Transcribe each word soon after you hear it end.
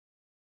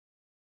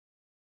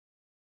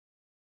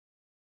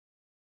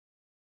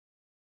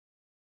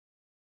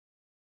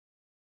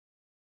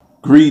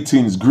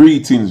Greetings,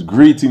 greetings,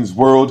 greetings,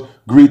 world.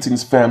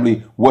 Greetings,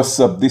 family. What's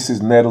up? This is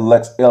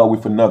Netherlex L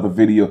with another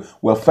video.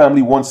 Well,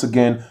 family, once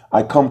again,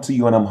 I come to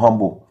you and I'm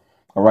humble.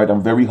 All right,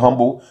 I'm very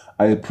humble.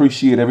 I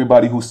appreciate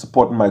everybody who's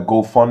supporting my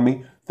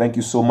GoFundMe. Thank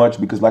you so much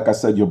because, like I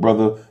said, your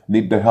brother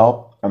need the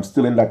help. I'm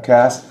still in that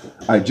cast.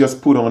 I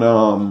just put on,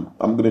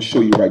 I'm going to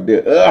show you right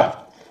there.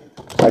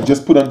 I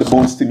just put on the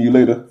bone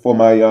stimulator for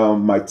my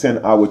my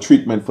 10-hour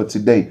treatment for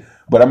today.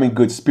 But I'm in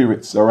good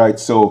spirits, all right?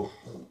 So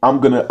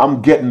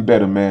I'm getting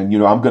better, man. You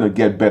know, I'm gonna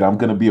get better. I'm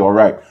gonna be all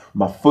right.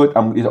 My foot,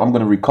 I'm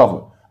gonna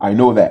recover. I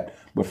know that.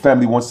 But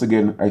family, once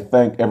again, I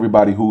thank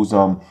everybody who's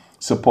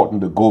supporting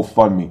the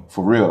GoFundMe.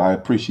 For real, I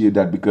appreciate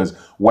that because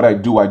what I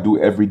do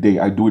every day.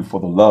 I do it for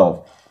the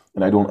love,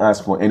 and I don't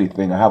ask for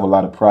anything. I have a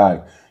lot of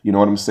pride. You know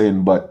what I'm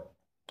saying? But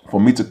for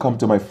me to come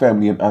to my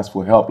family and ask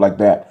for help like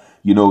that,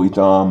 you know,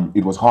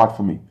 it was hard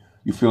for me.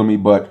 You feel me?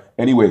 But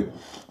anyway,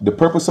 the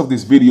purpose of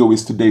this video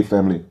is today,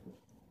 family.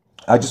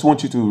 I just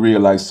want you to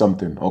realize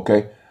something,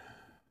 okay?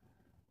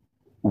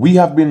 We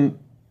have been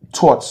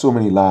taught so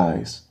many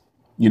lies.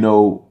 You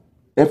know,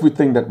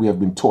 everything that we have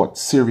been taught,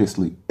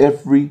 seriously,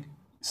 every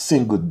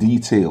single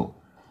detail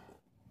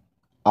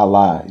are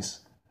lies.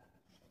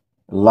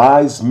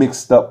 Lies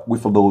mixed up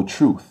with a little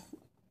truth.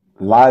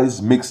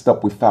 Lies mixed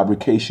up with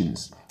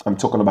fabrications. I'm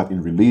talking about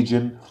in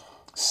religion,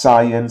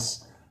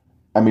 science,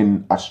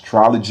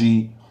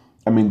 astrology.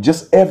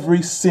 Just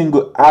every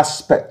single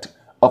aspect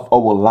of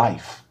our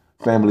life,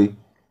 family,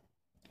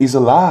 is a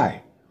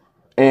lie.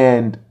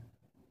 And,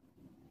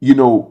 you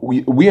know,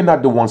 we are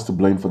not the ones to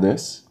blame for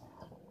this.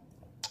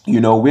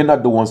 You know, we're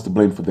not the ones to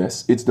blame for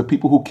this. It's the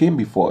people who came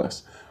before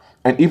us.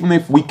 And even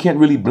if we can't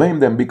really blame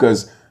them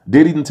because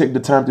they didn't take the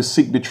time to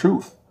seek the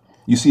truth.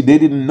 You see, they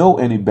didn't know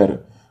any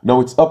better.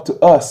 No, it's up to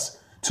us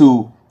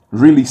to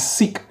really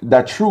seek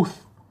that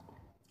truth.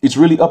 It's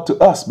really up to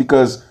us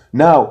because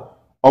now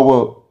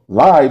our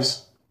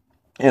lives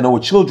and our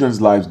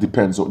children's lives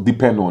depend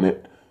on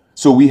it.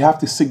 So we have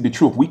to seek the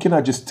truth. We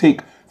cannot just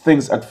take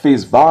things at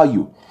face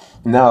value.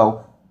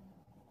 Now,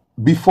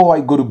 before I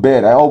go to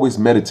bed, I always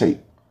meditate.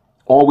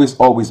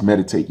 Always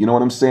meditate. You know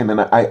what I'm saying?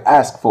 And I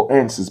ask for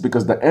answers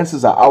because the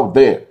answers are out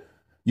there.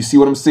 You see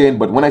what I'm saying?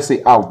 But when I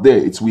say out there,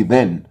 it's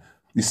within.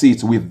 You see,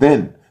 it's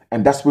within.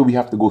 And that's where we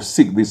have to go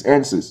seek these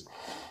answers.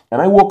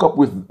 And I woke up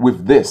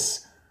with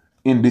this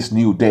in this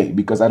new day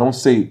because I don't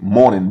say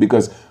morning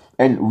because,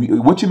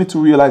 what you need to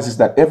realize is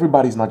that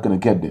everybody's not going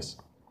to get this.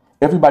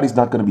 Everybody's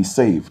not going to be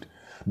saved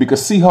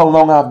because see how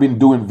long I've been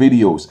doing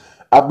videos.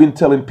 I've been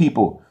telling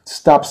people,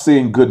 stop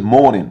saying good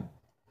morning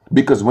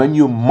because when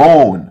you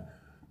moan,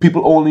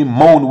 people only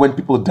moan when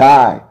people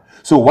die.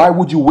 So why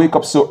would you wake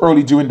up so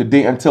early during the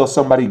day and tell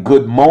somebody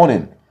good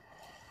morning?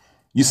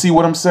 You see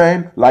what I'm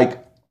saying?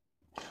 Like,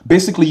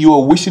 basically you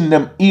are wishing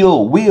them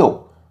ill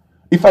will.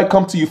 If I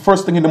come to you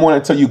first thing in the morning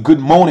and tell you good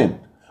morning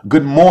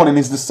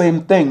is the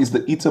same thing. Is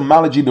the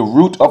etymology, the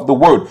root of the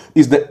word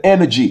is the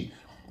energy.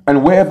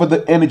 And wherever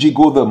the energy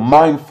goes, the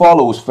mind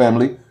follows,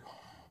 family.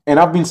 And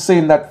I've been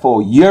saying that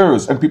for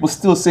years and people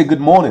still say good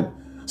morning.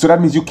 So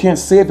that means you can't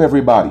save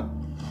everybody.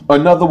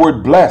 Another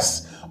word,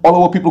 bless.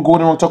 All our people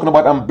going around talking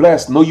about I'm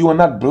blessed. No, you are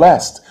not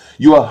blessed.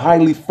 You are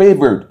highly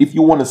favored if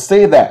you want to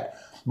say that.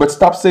 But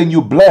stop saying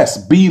you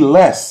blessed. Be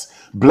less.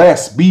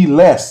 Bless, be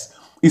less.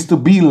 Is to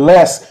be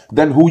less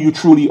than who you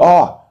truly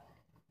are.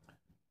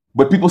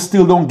 But people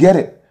still don't get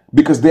it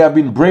because they have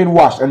been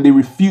brainwashed and they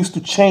refuse to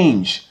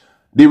change.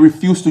 They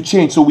refuse to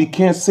change. So we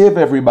can't save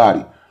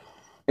everybody.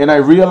 And I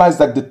realize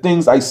that the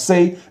things I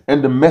say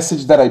and the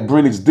message that I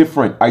bring is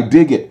different. I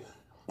dig it.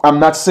 I'm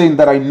not saying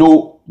that I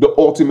know the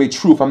ultimate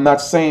truth. I'm not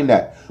saying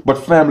that. But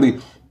family,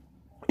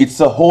 it's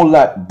a whole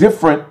lot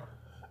different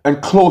and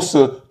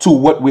closer to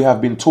what we have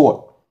been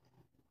taught.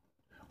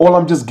 All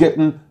I'm just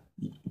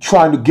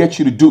trying to get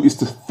you to do is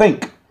to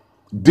think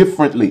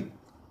differently.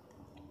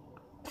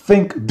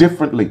 Think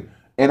differently.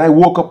 And I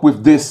woke up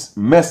with this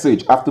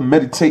message after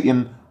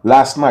meditating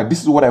last night.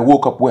 This is what I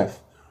woke up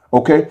with.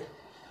 Okay.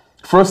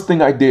 First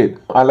thing I did,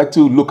 I like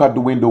to look out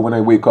the window when I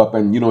wake up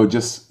and, you know,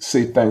 just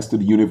say thanks to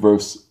the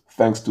universe,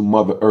 thanks to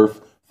Mother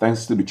Earth,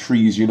 thanks to the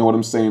trees. You know what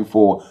I'm saying?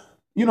 For,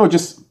 you know,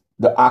 just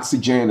the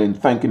oxygen and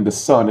thanking the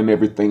sun and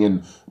everything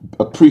and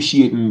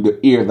appreciating the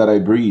air that I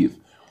breathe.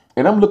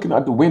 And I'm looking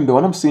out the window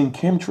and I'm seeing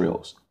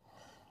chemtrails.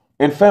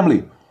 And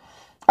family,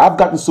 I've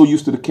gotten so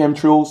used to the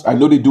chemtrails. I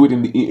know they do it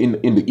in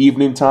the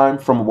evening time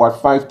from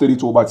about 5:30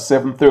 to about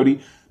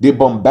 7:30. They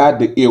bombard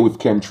the air with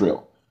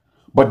chemtrail.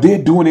 But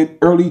they're doing it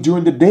early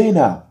during the day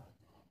now.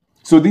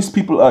 So these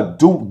people are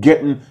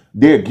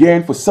they're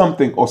gearing for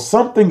something or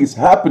something is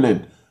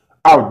happening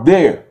out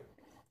there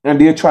and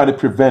they're trying to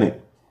prevent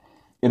it.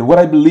 And what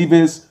I believe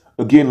is,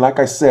 again, like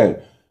I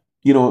said,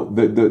 you know,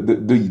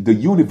 the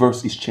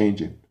universe is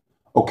changing.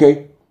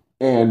 Okay?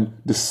 And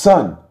the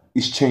sun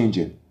is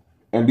changing.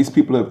 And these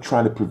people are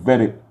trying to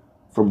prevent it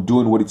from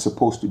doing what it's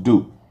supposed to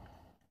do.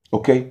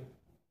 Okay?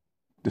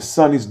 The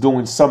sun is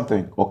doing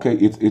something. Okay?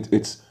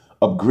 It's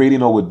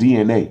upgrading our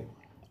DNA.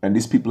 And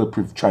these people are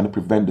trying to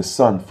prevent the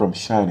sun from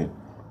shining.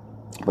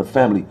 But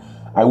family,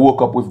 I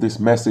woke up with this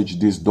message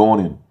this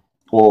dawning.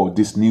 or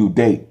this new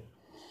day,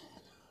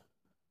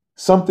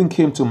 something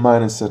came to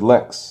mind and said,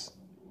 Lex,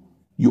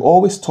 you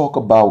always talk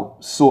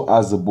about so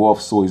as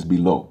above, so is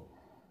below.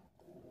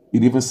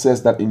 It even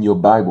says that in your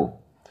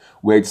Bible,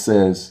 where it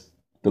says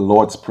the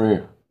Lord's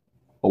Prayer,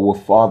 our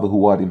Father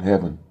who art in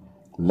heaven,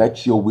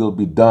 let your will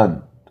be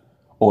done,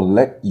 or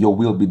let your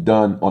will be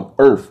done on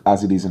earth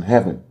as it is in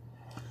heaven.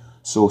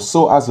 So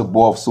as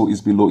above, so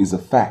is below is a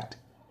fact.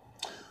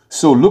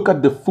 So look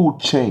at the food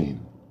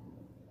chain.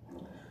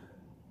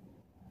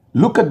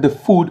 Look at the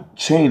food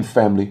chain,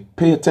 family.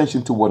 Pay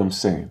attention to what I'm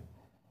saying.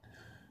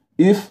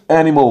 If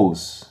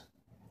animals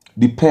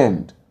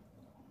depend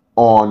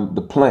on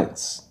the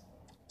plants,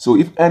 so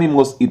if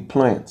animals eat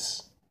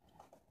plants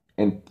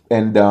and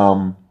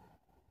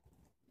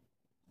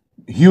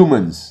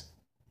humans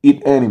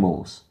eat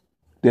animals,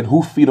 then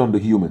who feed on the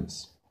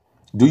humans?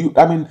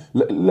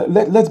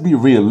 Let's be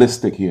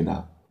realistic here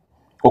now.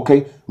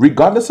 Okay,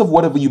 regardless of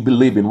whatever you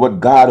believe in,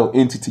 what God or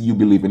entity you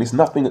believe in,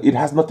 it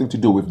has nothing to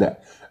do with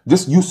that.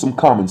 Just use some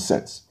common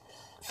sense.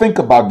 Think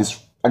about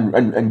this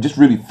and just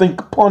really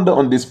ponder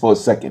on this for a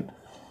second.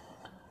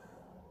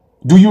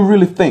 Do you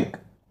really think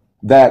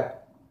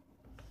that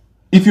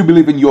if you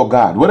believe in your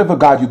God, whatever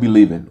God you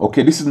believe in,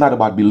 okay, this is not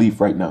about belief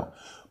right now,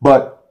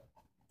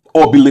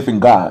 or belief in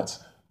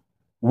gods,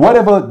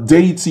 whatever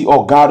deity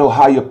or God or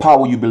higher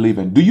power you believe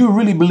in, do you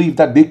really believe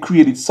that they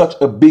created such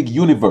a big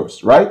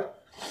universe, right?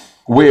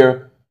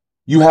 Where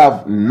you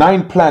have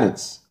 9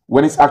 planets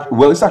when it's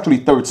actually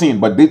 13,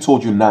 but they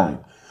told you 9.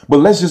 But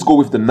let's just go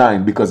with the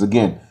 9 because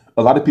again,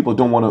 a lot of people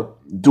don't want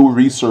to do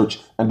research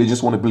and they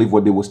just want to believe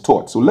what they was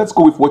taught. So let's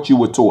go with what you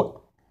were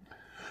taught.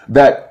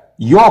 That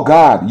your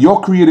God,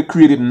 your creator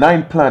created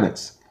 9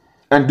 planets.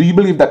 And do you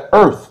believe that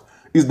Earth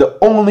is the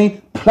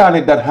only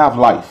planet that have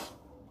life?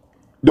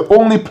 The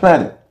only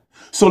planet.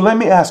 So let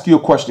me ask you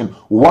a question.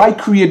 Why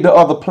create the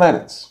other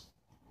planets?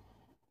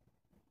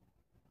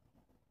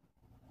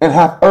 And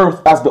have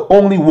Earth as the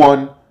only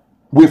one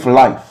with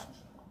life.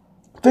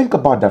 Think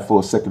about that for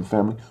a second,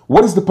 family.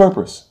 What is the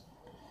purpose?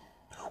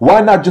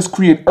 Why not just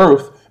create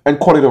Earth and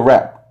call it a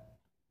wrap?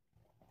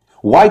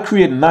 Why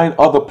create 9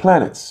 other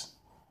planets?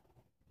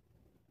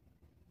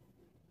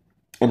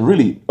 And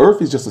really,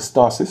 Earth is just a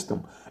star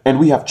system. And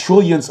we have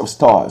trillions of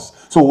stars.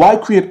 So why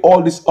create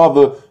all these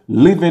other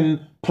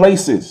living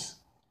places?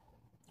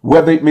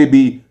 Whether it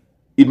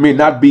may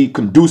not be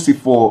conducive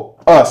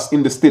for us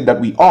in the state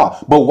that we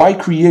are. But why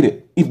create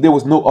it if there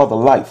was no other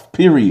life,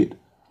 period?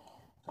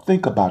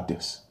 Think about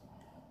this.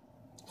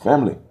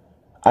 Family,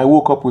 I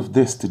woke up with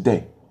this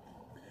today.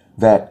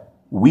 That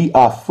we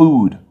are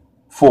food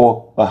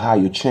for a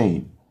higher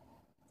chain.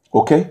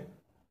 Okay?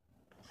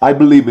 I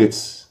believe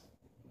it's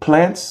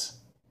plants,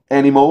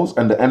 animals,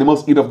 and the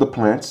animals eat of the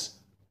plants.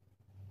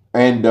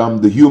 And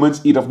the humans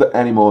eat of the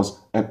animals.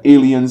 And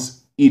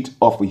aliens eat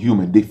of a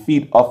human. They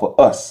feed off of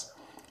us.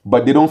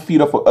 But they don't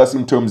feed off of us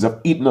in terms of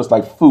eating us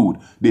like food.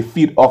 They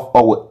feed off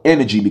our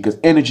energy because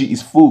energy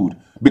is food.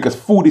 Because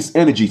food is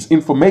energy. It's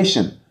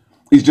information.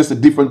 It's just a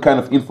different kind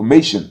of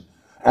information.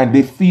 And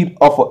they feed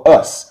off of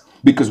us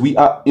because we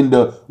are in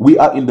the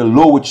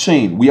lower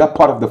chain. We are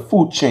part of the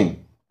food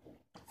chain.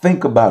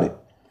 Think about it.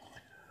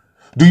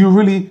 Do you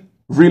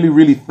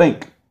really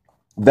think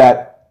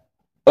that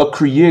a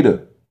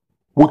creator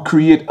would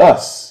create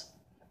us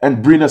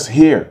and bring us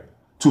here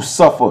to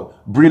suffer,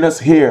 bring us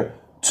here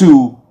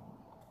to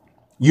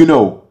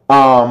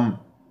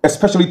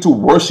especially to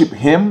worship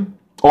him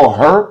or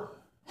her?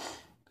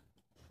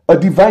 A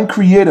divine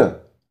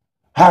creator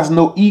has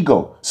no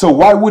ego. So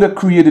why would a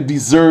creator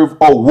deserve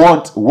or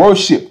want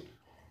worship?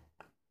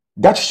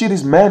 That shit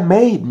is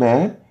man-made,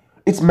 man.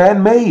 It's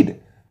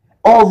man-made.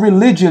 All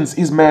religions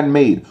is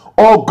man-made.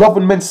 All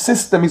government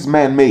system is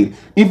man-made.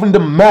 Even the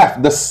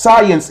math, the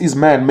science is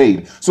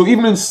man-made. So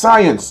even in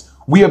science,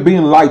 we are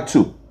being lied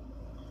to.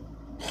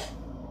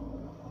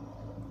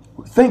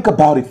 Think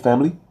about it,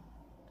 family.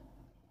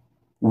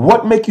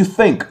 What make you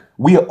think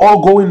we are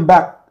all going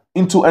back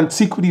into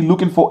antiquity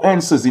looking for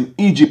answers in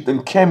Egypt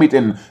and Kemet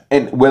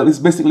and well, it's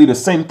basically the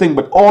same thing,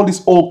 but all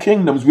these old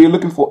kingdoms, we are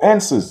looking for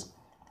answers.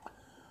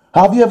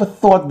 Have you ever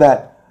thought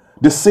that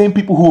the same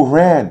people who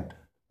ran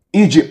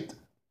Egypt,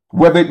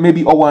 whether it may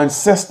be our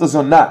ancestors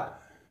or not,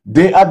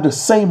 they are the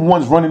same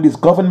ones running these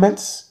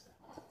governments,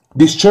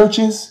 these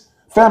churches?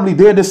 Family,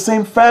 they're the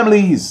same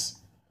families.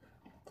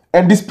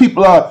 And these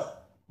people are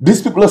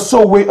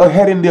so way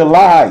ahead in their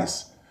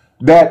lives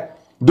that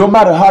no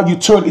matter how you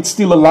turn, it's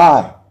still a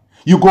lie.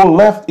 You go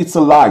left, it's a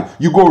lie.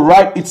 You go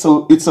right, it's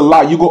a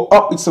lie. You go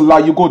up, it's a lie.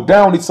 You go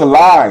down, it's a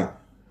lie.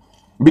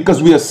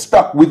 Because we are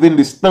stuck within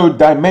this third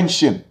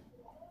dimension.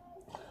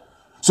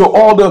 So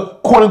all the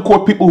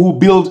quote-unquote people who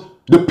build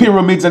the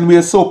pyramids and we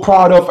are so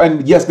proud of,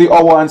 and yes, they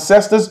are our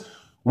ancestors,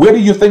 where do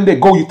you think they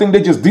go? You think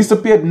they just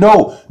disappeared?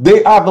 No,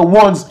 they are the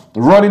ones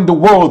running the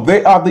world.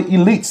 They are the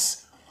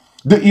elites.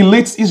 The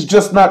elites is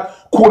just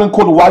not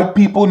quote-unquote white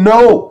people.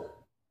 No.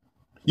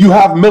 You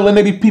have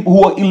melanated people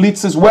who are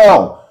elites as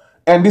well.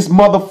 And these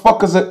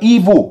motherfuckers are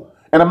evil.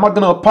 And I'm not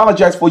going to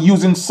apologize for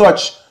using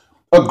such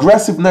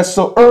aggressiveness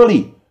so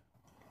early.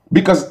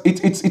 because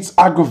it's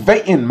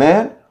aggravating,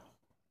 man.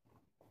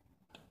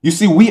 You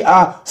see, we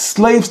are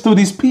slaves to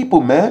these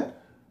people, man.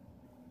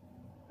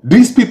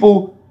 These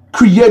people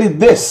created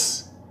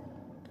this.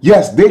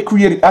 Yes, they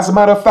created, as a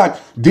matter of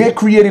fact, they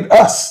created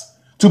us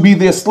to be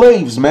their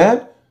slaves,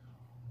 man.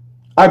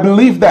 I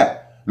believe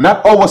that.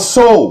 Not our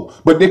soul,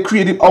 but they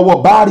created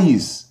our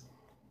bodies.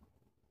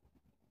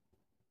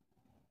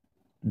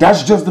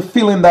 That's just the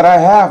feeling that I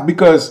have,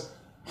 because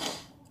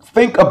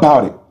think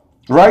about it,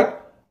 right?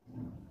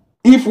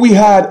 If we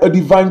had a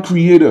divine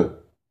creator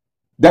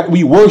that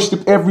we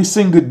worship every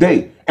single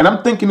day, and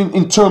I'm thinking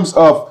in terms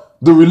of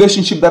the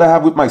relationship that I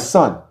have with my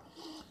son.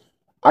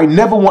 I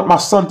never want my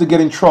son to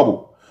get in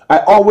trouble. I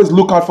always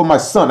look out for my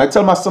son. I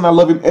tell my son I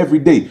love him every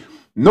day.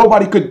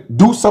 Nobody could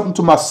do something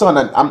to my son,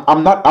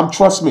 and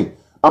trust me,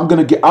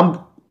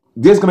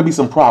 there's gonna be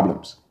some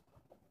problems.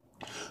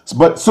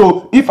 But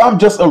so if I'm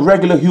just a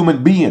regular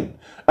human being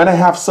and I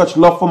have such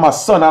love for my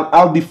son,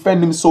 I'll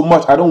defend him so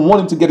much. I don't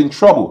want him to get in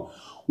trouble.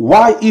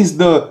 Why is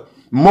the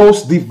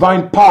most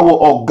divine power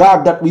or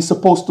God that we're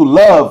supposed to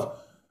love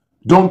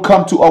don't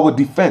come to our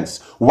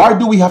defense? Why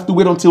do we have to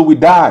wait until we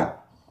die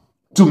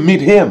to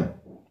meet him?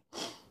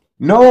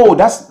 No,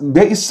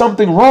 there is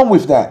something wrong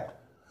with that.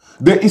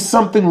 There is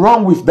something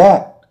wrong with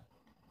that.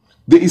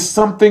 There is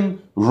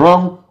something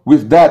wrong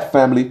with that,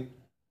 family.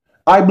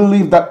 I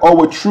believe that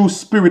our true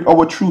spirit,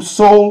 our true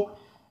soul,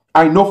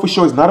 I know for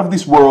sure is not of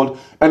this world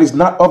and is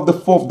not of the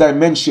fourth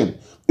dimension.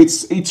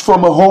 It's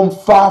from a home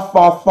far,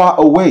 far, far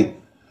away.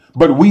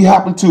 But we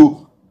happen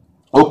to,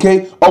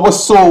 okay, our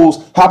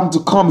souls happen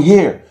to come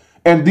here.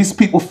 And these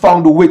people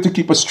found a way to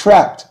keep us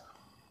trapped.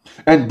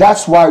 And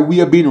that's why we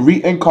are being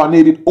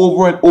reincarnated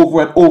over and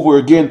over and over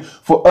again,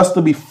 for us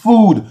to be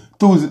food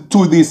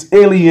to these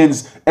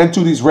aliens and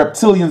to these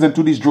reptilians and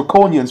to these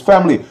draconians.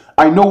 Family,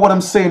 I know what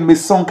I'm saying may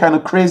sound kind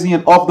of crazy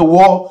and off the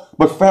wall,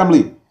 but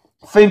family,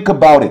 think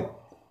about it.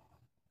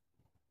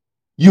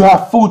 You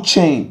have food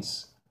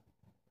chains.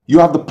 You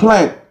have the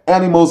plant,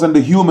 animals, and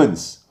the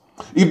humans.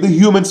 If the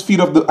humans feed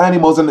off the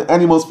animals and the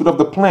animals feed off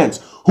the plants,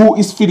 who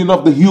is feeding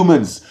off the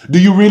humans? Do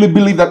you really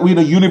believe that we're in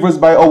a universe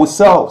by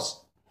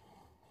ourselves?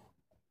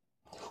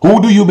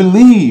 Who do you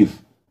believe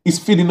is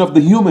feeding off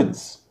the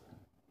humans?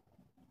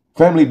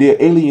 Family,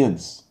 they're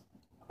aliens.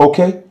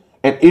 Okay?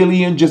 An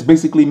alien just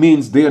basically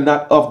means they are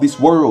not of this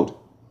world.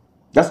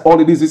 That's all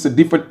it is. It's a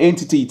different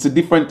entity. It's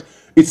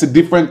a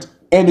different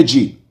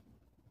energy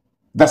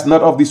that's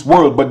not of this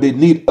world, but they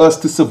need us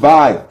to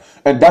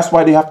survive. And that's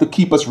why they have to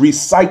keep us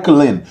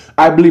recycling.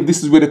 I believe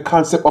this is where the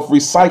concept of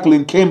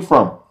recycling came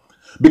from,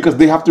 because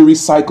they have to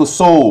recycle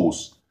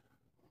souls.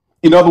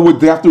 In other words,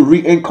 they have to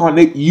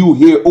reincarnate you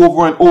here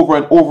over and over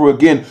and over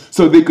again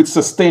so they could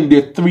sustain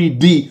their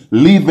 3D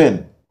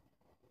living.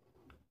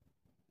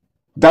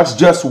 That's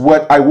just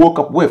what I woke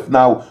up with.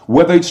 Now,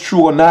 whether it's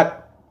true or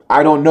not,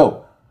 I don't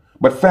know.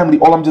 But family,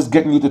 all I'm just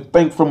getting you to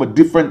think from a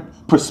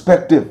different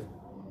perspective,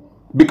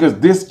 because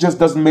this just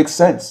doesn't make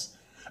sense.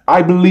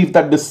 I believe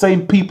that the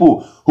same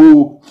people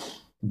who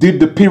did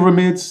the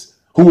pyramids,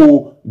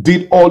 who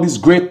did all these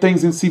great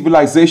things in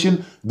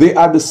civilization, they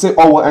are the same,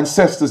 our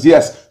ancestors,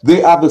 yes,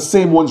 they are the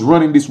same ones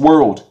running this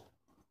world.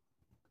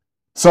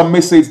 Some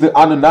may say it's the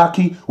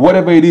Anunnaki,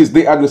 whatever it is,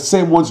 they are the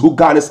same ones who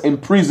got us in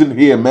prison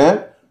here,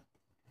 man.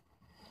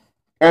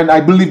 And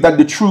I believe that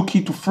the true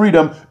key to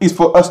freedom is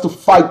for us to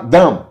fight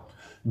them.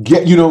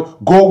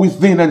 Go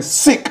within and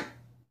seek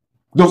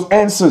those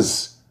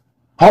answers.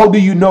 How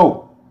do you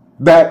know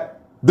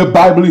that the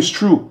Bible is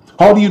true?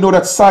 How do you know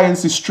that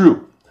science is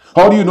true?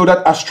 How do you know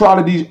that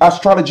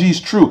astrology is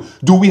true?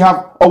 Do we have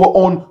our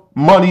own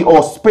money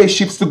or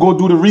spaceships to go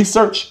do the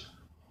research?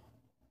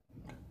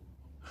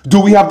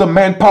 Do we have the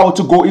manpower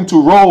to go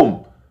into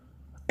Rome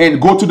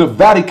and go to the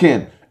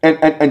Vatican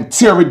and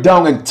tear it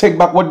down and take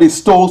back what they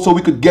stole so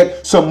we could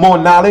get some more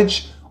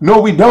knowledge?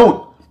 No, we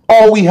don't.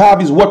 All we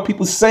have is what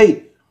people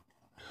say.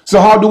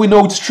 So how do we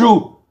know it's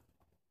true?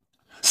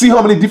 See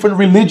how many different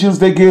religions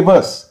they gave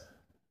us,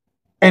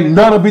 and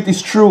none of it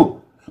is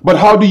true. But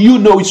how do you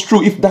know it's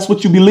true if that's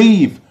what you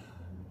believe?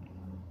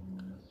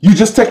 You're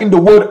just taking the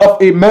word of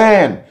a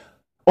man,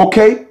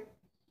 okay?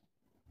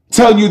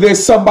 Telling you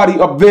there's somebody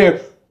up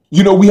there,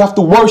 we have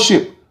to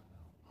worship.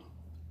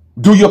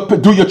 Do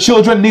your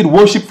children need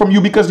worship from you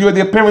because you're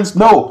their parents?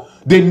 No.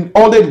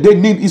 All they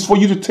need is for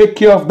you to take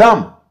care of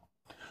them.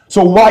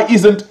 So why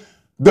isn't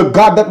the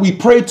God that we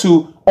pray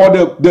to, or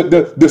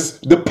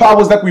the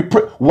powers that we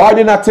pray, why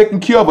they're not taking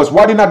care of us?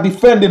 Why they're not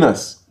defending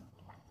us?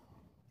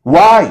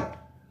 Why?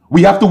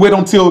 We have to wait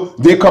until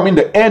they come in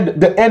the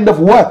end. The end of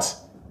what?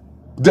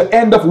 The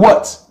end of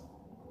what?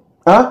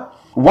 Huh?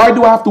 Why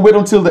do I have to wait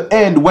until the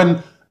end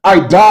when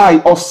I die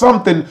or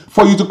something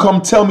for you to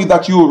come tell me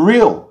that you're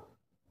real?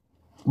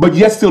 But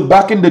yet still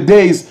back in the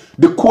days,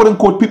 the quote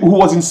unquote people who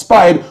was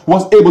inspired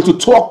was able to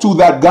talk to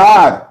that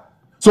God.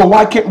 So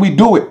why can't we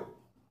do it?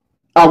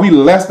 Are we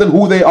less than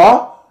who they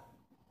are?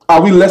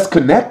 Are we less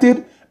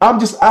connected? I'm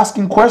just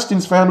asking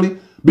questions, family,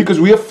 because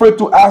we're afraid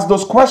to ask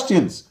those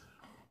questions.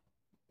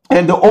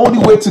 And the only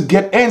way to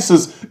get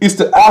answers is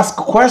to ask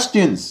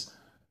questions.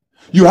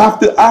 You have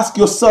to ask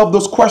yourself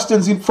those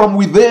questions from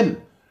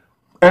within.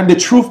 And the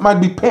truth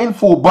might be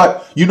painful,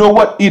 but you know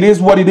what? It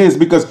is what it is,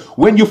 because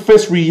when you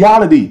face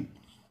reality,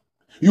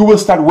 you will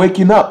start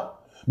waking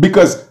up,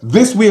 because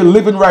this we're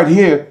living right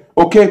here,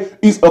 okay,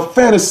 is a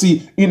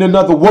fantasy in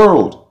another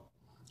world.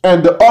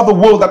 And the other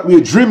world that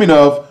we're dreaming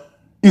of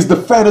is the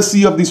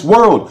fantasy of this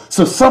world.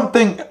 So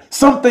something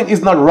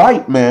is not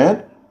right,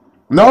 man.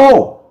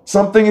 No,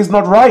 something is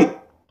not right.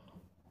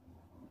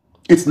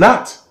 It's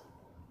not.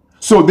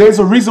 So there's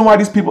a reason why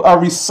these people are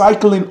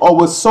recycling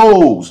our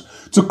souls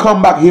to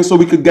come back here so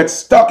we could get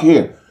stuck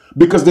here.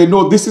 Because they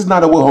know this is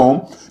not our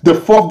home. The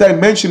fourth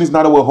dimension is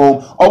not our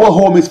home. Our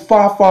home is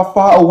far, far,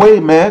 far away,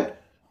 man.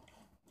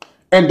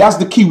 And that's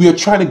the key. We are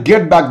trying to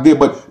get back there,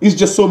 but it's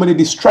just so many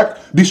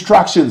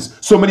distractions,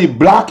 so many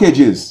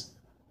blockages.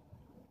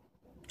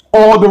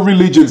 All the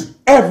religions,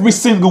 every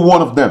single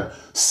one of them.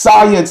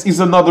 Science is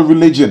another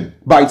religion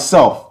by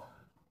itself.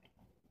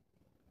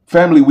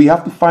 Family, we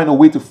have to find a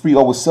way to free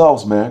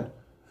ourselves, man.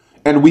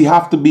 And we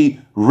have to be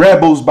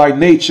rebels by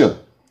nature.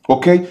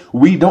 Okay?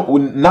 We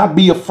don't not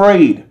be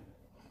afraid.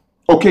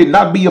 Okay,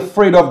 not be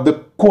afraid of the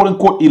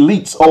quote-unquote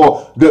elites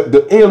or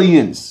the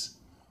aliens.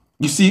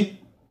 You see?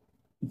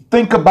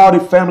 Think about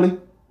it, family.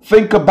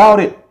 Think about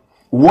it.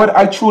 What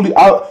I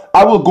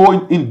will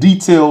go in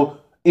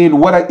detail in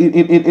what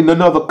in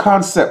another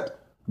concept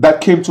that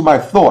came to my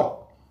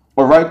thought.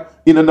 All right?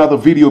 In another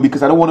video,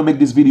 because I don't want to make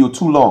this video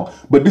too long.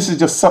 But this is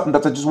just something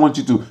that I just want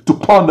you to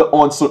ponder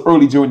on so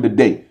early during the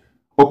day.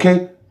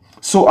 Okay?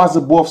 So as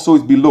above, so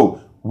is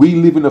below. We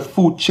live in a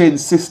food chain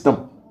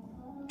system.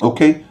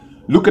 Okay?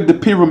 Look at the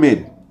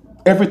pyramid.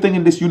 Everything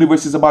in this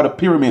universe is about a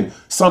pyramid.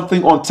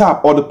 Something on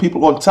top, or the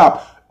people on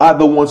top are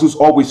the ones who's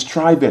always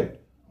striving.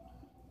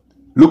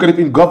 Look at it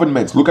in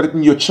governments. Look at it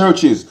in your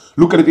churches.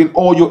 Look at it in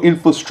all your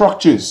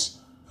infrastructures.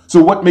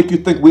 So what makes you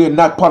think we are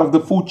not part of the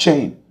food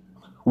chain?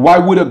 Why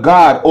would a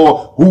God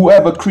or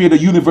whoever create a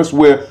universe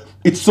where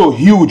it's so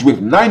huge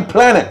with 9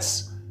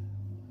 planets?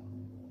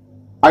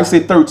 I say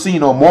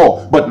 13 or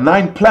more, but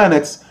 9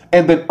 planets,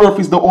 and then Earth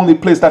is the only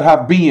place that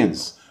have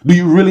beings. Do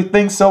you really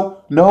think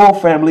so? No,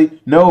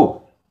 family,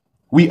 no.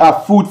 We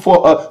are food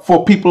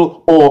for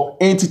people or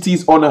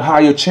entities on a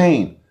higher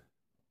chain.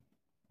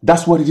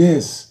 That's what it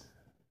is.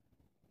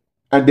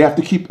 And they have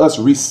to keep us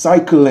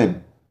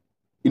recycling.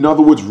 In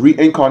other words,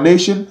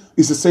 reincarnation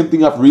is the same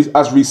thing as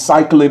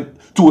recycling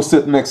to a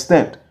certain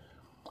extent.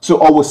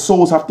 So our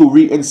souls have to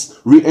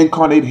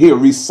reincarnate here,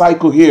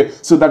 recycle here,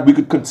 so that we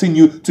could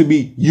continue to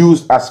be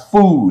used as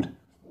food.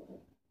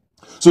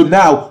 So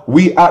now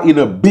we are in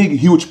a big,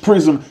 huge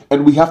prison,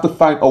 and we have to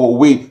find our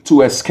way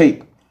to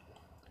escape.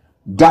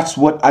 That's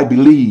what I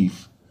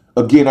believe.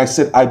 Again, I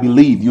said I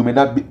believe. You may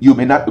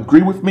not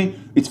agree with me.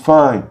 It's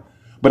fine.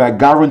 But I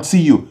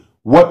guarantee you,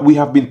 what we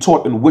have been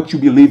taught and what you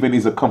believe in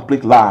is a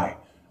complete lie.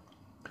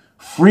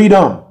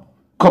 Freedom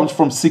comes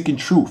from seeking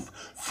truth.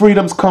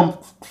 Freedom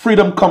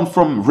comes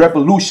from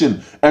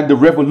revolution, and the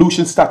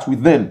revolution starts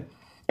within.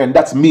 And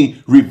that's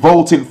me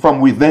revolting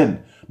from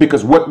within,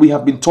 because what we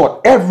have been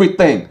taught,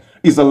 everything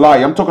is a lie.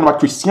 I'm talking about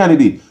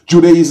Christianity,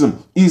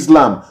 Judaism,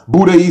 Islam,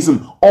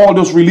 Buddhism, all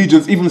those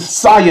religions, even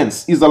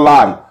science is a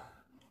lie.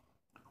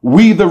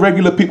 We, the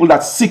regular people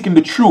that seeking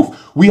the truth,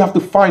 we have to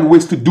find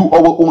ways to do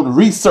our own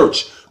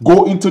research,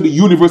 go into the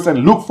universe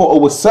and look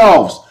for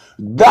ourselves.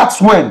 That's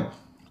when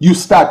you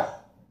start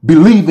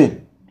believing.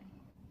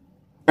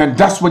 And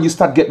that's when you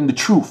start getting the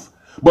truth.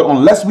 But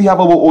unless we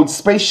have our own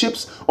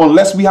spaceships,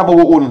 unless we have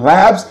our own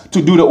labs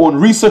to do their own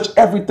research,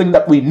 everything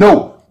that we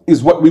know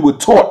is what we were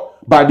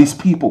taught by these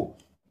people.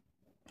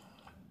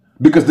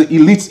 Because the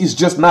elites is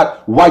just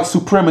not white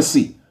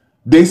supremacy.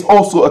 There's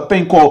also a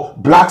thing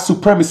called black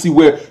supremacy,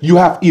 where you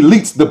have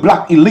elites, the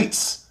black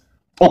elites,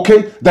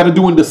 okay, that are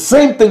doing the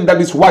same thing that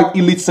these white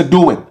elites are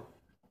doing.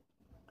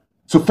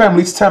 So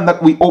family, it's time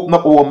that we open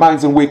up our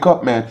minds and wake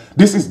up, man.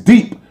 This is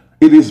deep.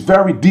 It is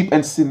very deep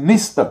and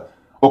sinister,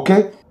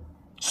 okay?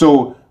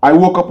 So I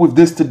woke up with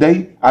this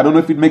today. I don't know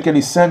if it make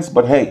any sense,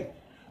 but hey,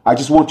 I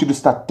just want you to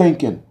start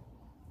thinking,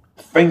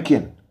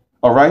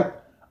 all right?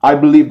 I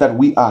believe that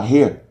we are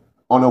here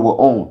on our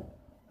own.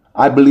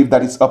 I believe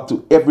that it's up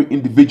to every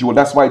individual.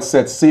 That's why it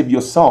said, save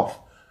yourself.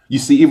 You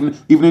see, even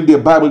in the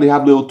Bible, they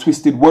have little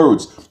twisted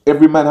words.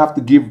 Every man have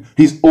to give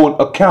his own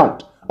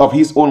account of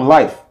his own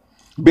life.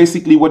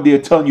 Basically, what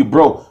they're telling you,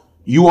 bro,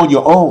 you on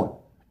your own.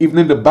 Even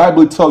in the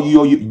Bible, it tells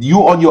you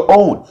on your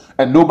own,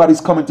 and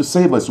nobody's coming to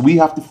save us. We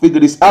have to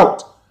figure this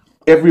out.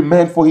 Every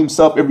man for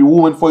himself, every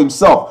woman for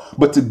himself.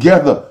 But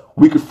together,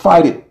 we could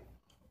fight it.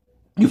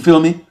 You feel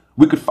me?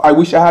 I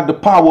wish I had the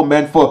power,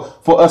 man, for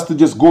us to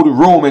just go to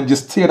Rome and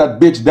just tear that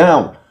bitch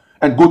down,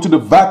 and go to the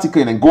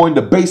Vatican and go in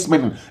the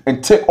basement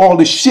and take all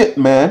this shit,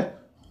 man.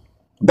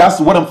 That's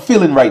what I'm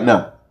feeling right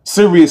now.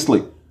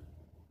 Seriously.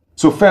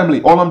 So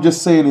family, all I'm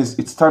just saying is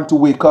it's time to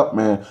wake up,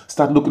 man.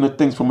 Start looking at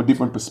things from a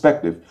different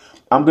perspective.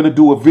 I'm going to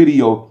do a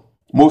video,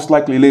 most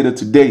likely later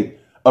today,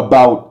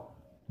 about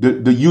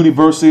the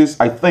universes.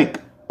 I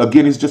think,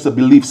 again, it's just a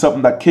belief,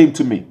 something that came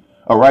to me,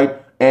 all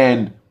right?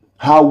 And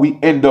how we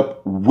end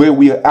up where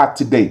we are at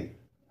today.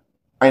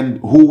 and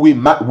who we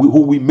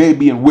may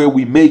be and where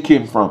we may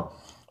came from.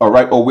 All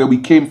right, or where we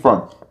came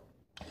from.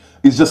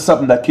 It's just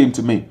something that came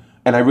to me,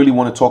 and I really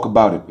want to talk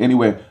about it.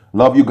 Anyway,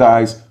 love you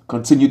guys.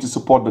 Continue to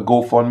support the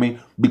GoFundMe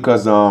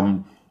because,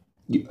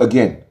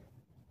 again,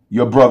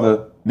 your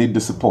brother need the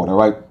support. All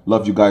right,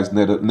 love you guys.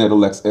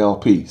 Netherlex L.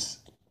 Peace.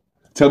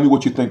 Tell me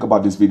what you think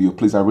about this video.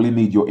 Please, I really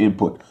need your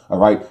input. All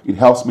right, it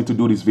helps me to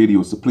do these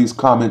videos. So please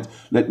comment.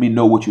 Let me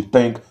know what you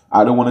think.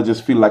 I don't want to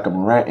just feel like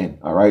I'm ranting.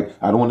 All right,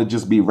 I don't want to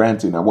just be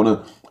ranting. I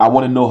want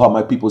to know how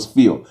my peoples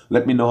feel.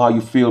 Let me know how you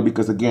feel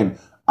because again,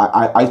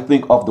 I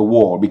think of the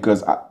war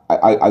because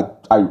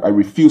I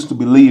refuse to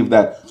believe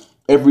that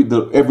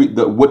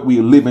what we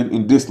are living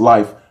in this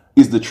life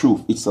is the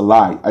truth. It's a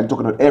lie. I'm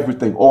talking about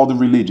everything, all the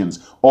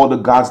religions, all the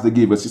gods they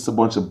give us. It's a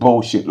bunch of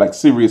bullshit. Like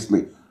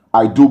seriously,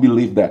 I do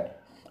believe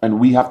that, and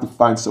we have to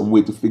find some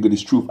way to figure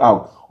this truth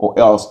out, or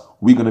else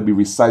we're gonna be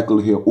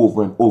recycled here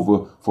over and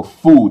over for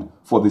food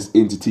for these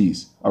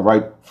entities. All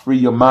right, free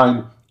your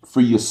mind,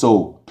 free your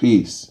soul.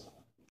 Peace.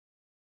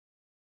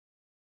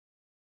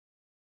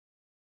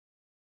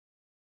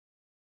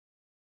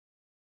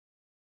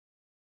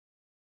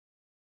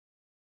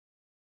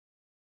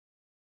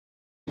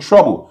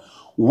 Trouble.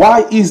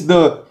 Why is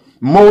the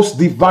most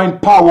divine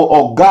power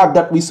or God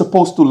that we're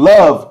supposed to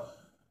love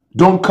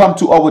don't come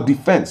to our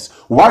defense?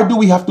 Why do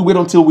we have to wait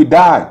until we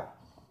die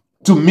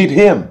to meet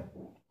him?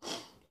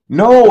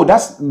 No,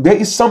 there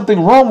is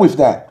something wrong with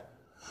that.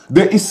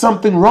 There is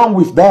something wrong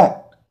with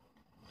that.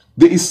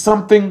 There is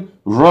something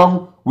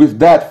wrong with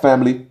that,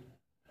 family.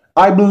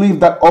 I believe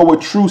that our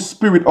true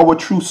spirit, our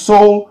true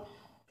soul,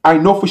 I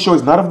know for sure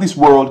it's not of this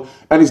world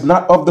and it's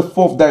not of the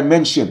fourth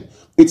dimension.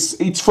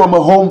 It's from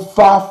a home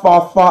far,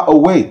 far, far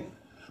away.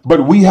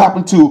 But we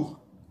happen to,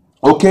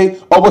 okay,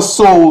 our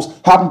souls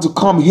happen to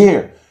come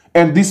here.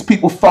 And these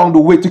people found a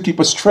way to keep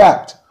us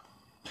trapped.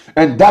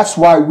 And that's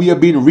why we are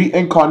being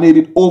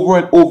reincarnated over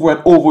and over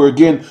and over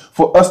again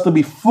for us to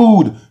be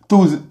food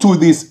to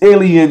these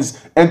aliens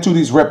and to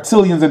these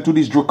reptilians and to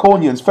these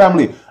draconians.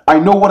 Family, I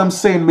know what I'm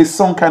saying may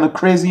sound kind of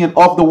crazy and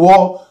off the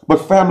wall,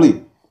 but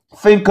family,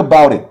 think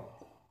about it.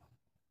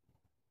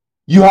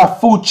 You have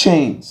food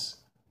chains.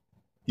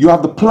 You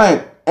have the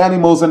plant,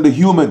 animals, and the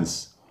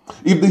humans.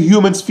 If the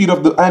humans feed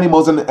off the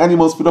animals and the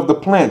animals feed off the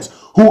plants,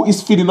 who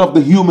is feeding off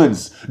the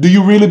humans? Do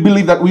you really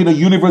believe that we're in a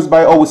universe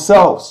by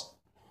ourselves?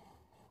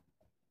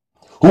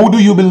 Who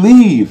do you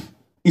believe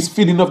is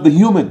feeding off the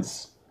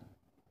humans?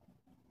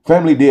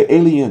 Family, they're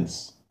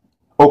aliens.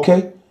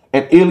 Okay?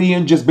 An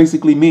alien just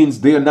basically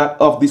means they are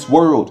not of this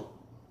world.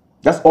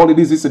 That's all it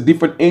is. It's a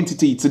different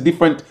entity. It's a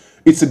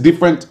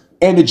different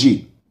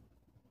energy.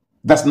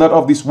 That's not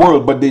of this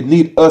world, but they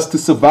need us to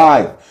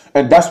survive.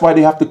 And that's why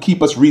they have to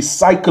keep us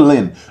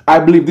recycling. I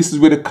believe this is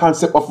where the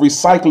concept of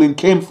recycling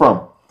came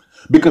from.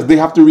 Because they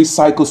have to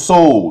recycle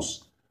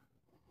souls.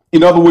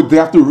 In other words, they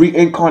have to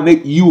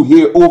reincarnate you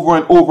here over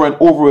and over and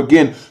over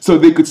again so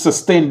they could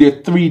sustain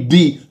their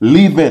 3D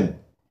living.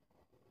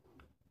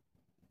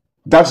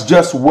 That's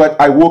just what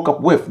I woke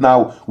up with.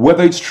 Now,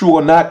 whether it's true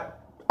or not,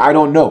 I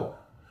don't know.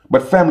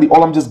 But family,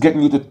 all I'm just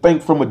getting you to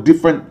think from a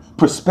different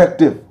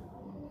perspective.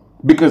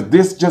 Because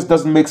this just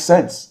doesn't make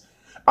sense.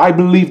 I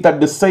believe that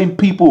the same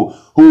people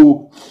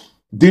who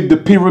did the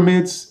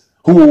pyramids,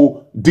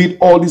 who did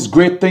all these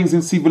great things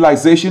in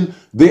civilization,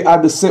 they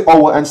are the same,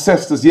 our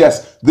ancestors,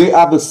 yes, they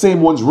are the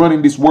same ones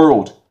running this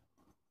world.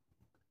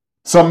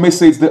 Some may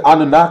say it's the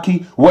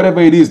Anunnaki, whatever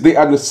it is, they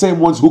are the same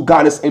ones who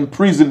got us in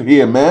prison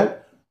here, man.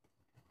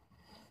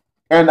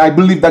 And I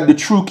believe that the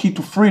true key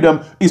to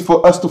freedom is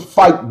for us to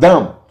fight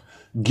them.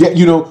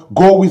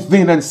 Go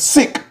within and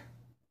seek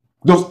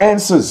those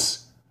answers.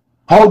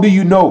 How do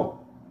you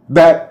know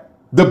that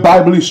the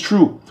Bible is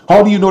true?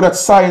 How do you know that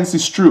science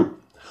is true?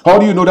 How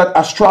do you know that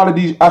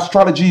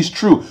astrology is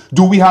true?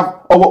 Do we have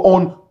our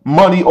own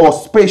money or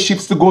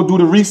spaceships to go do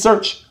the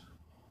research?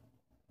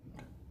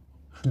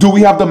 Do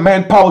we have the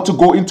manpower to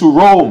go into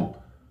Rome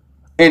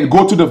and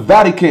go to the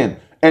Vatican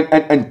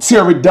and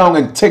tear it down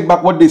and take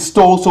back what they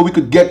stole so we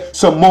could get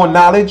some more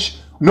knowledge?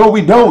 No,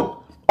 we don't.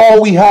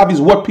 All we have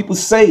is what people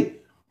say.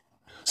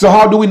 So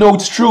how do we know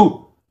it's true?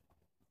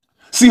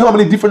 See how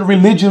many different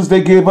religions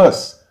they gave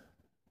us.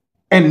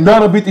 And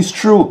none of it is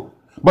true.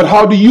 But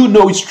how do you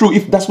know it's true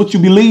if that's what you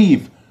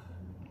believe?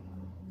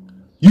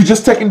 You're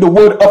just taking the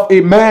word of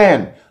a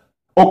man.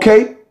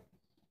 Okay?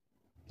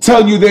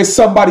 Telling you there's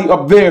somebody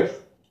up there,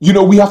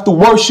 we have to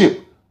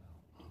worship.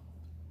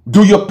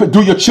 Do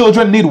your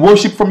children need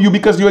worship from you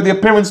because you're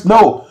their parents?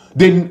 No.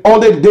 All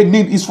they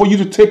need is for you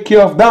to take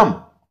care of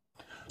them.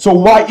 So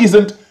why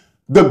isn't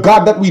the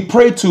God that we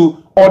pray to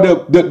or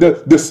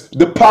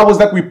the powers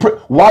that we pray,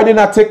 why they're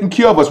not taking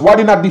care of us? Why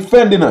they're not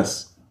defending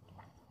us?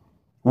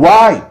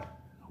 Why?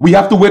 We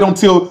have to wait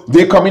until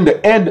they come in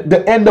the end.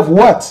 The end of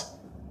what?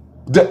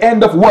 The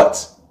end of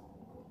what?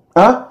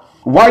 Huh?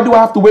 Why do I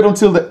have to wait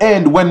until the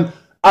end when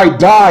I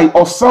die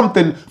or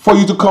something for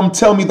you to come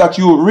tell me that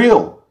you're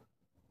real?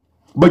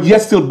 But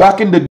yet still back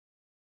in the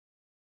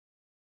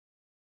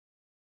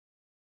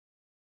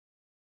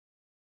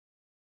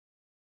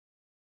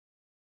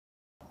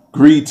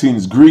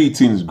Greetings,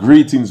 greetings,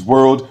 greetings,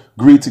 world.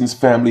 Greetings,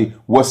 family.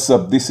 What's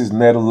up? This is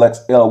Netherlex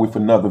L with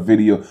another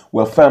video.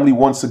 Well, family,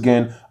 once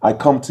again, I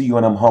come to you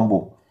and I'm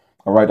humble.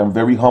 All right, I'm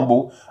very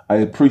humble. I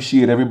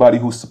appreciate everybody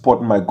who's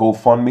supporting my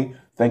GoFundMe.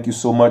 Thank you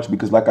so much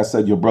because, like I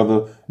said, your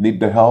brother need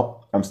the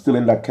help. I'm still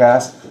in that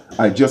cast.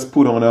 I just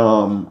put on,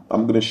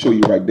 I'm going to show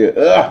you right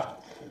there.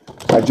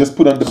 I just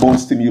put on the bone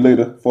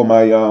stimulator for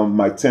my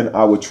my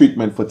 10-hour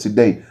treatment for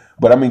today.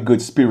 But I'm in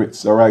good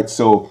spirits, all right?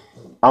 So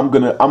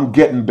I'm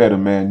getting better,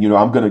 man. You know,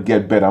 I'm gonna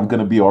get better. I'm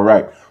gonna be all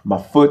right. My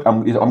foot,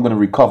 I'm gonna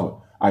recover.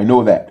 I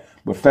know that.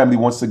 But family,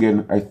 once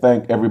again, I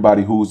thank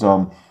everybody who's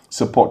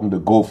supporting the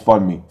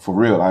GoFundMe. For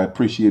real, I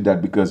appreciate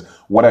that because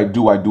what I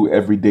do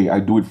every day. I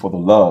do it for the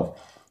love,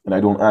 and I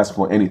don't ask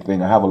for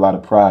anything. I have a lot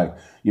of pride.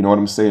 You know what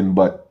I'm saying?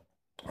 But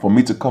for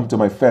me to come to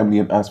my family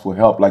and ask for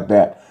help like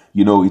that,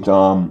 you know,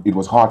 it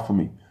was hard for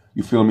me.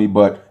 You feel me?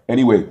 But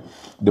anyway,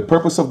 the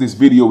purpose of this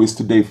video is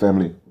today,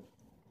 family.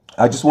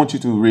 I just want you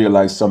to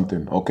realize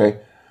something, okay?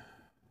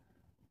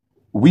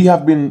 We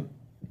have been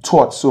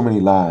taught so many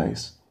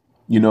lies.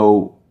 You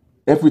know,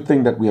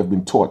 everything that we have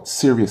been taught,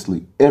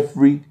 seriously,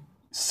 every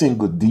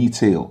single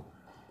detail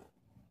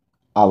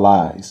are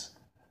lies.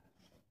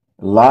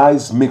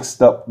 Lies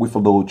mixed up with a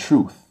little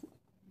truth.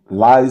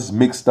 Lies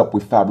mixed up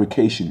with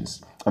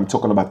fabrications. I'm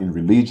talking about in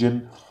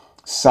religion,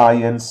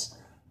 science,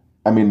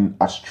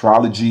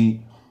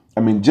 astrology.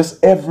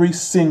 Just every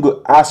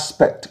single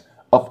aspect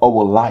of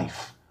our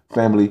life,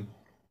 family,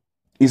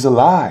 is a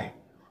lie.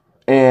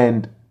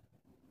 And,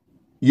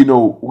 you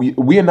know,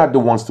 we are not the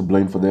ones to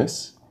blame for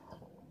this.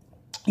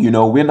 You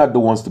know, we're not the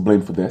ones to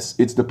blame for this.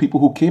 It's the people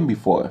who came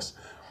before us.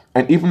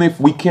 And even if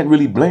we can't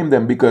really blame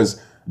them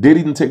because they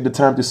didn't take the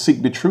time to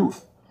seek the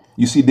truth.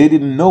 You see, they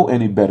didn't know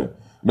any better.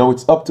 No,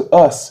 it's up to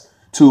us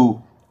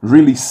to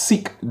really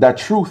seek that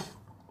truth.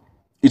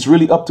 It's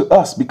really up to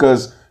us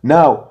because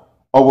now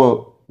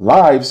our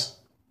lives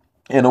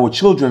and our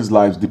children's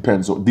lives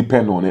depend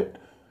on it.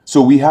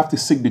 So we have to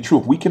seek the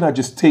truth. We cannot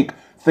just take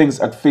things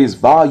at face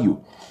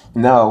value.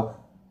 Now,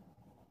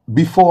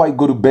 before I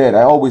go to bed,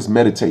 I always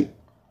meditate.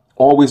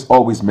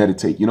 Always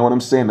meditate. You know what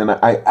I'm saying? And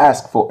I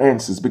ask for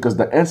answers because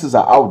the answers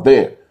are out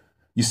there.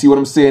 You see what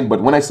I'm saying?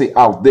 But when I say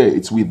out there,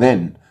 it's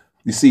within.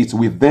 You see, it's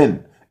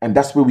within. And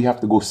that's where we have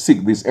to go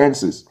seek these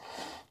answers.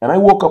 And I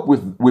woke up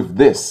with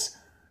this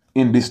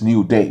in this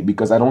new day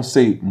because I don't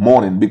say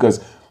morning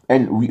because,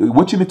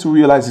 what you need to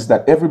realize is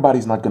that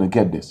everybody's not going to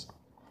get this.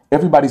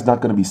 Everybody's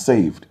not going to be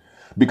saved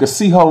because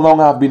see how long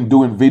I've been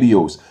doing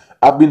videos.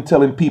 I've been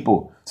telling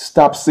people,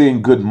 stop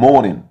saying good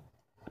morning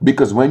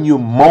because when you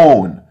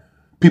moan,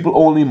 people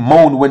only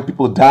moan when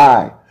people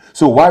die.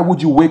 So why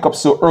would you wake up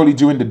so early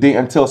during the day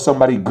and tell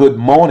somebody good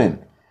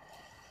morning?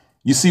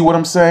 You see what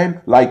I'm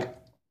saying? Like,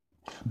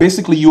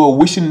 basically you are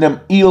wishing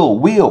them ill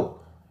will.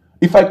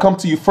 If I come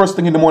to you first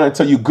thing in the morning and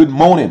tell you good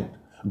morning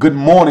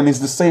is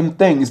the same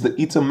thing. Is the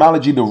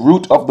etymology, the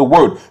root of the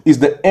word, is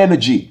the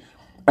energy.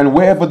 And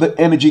wherever the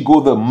energy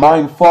goes, the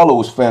mind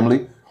follows,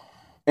 family.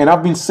 And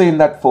I've been saying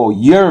that for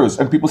years,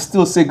 and people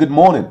still say good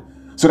morning.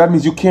 So that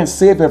means you can't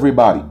save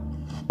everybody.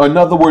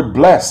 Another word,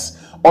 bless.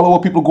 All our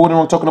people going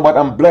around talking about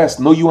I'm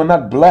blessed. No, you are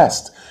not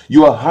blessed.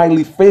 You are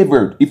highly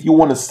favored if you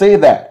want to say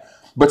that.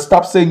 But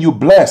stop saying you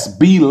blessed.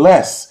 Be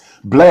less.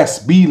 Bless,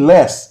 be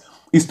less.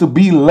 Is to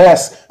be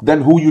less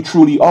than who you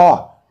truly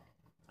are.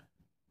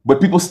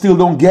 But people still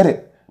don't get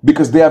it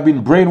because they have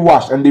been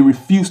brainwashed and they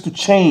refuse to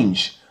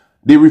change.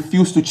 They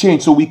refuse to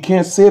change. So we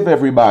can't save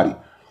everybody.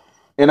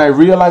 And I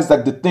realize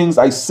that the things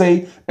I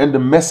say and the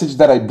message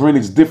that I bring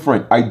is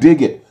different. I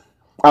dig it.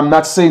 I'm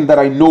not saying that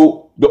I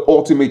know the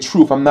ultimate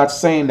truth. I'm not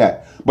saying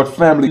that. But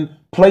family,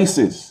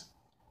 places,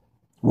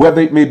 whether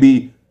it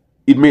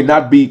may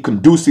not be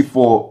conducive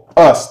for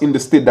us in the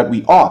state that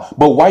we are.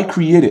 But why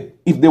create it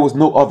if there was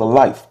no other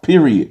life,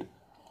 period?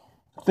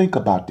 Think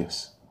about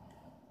this.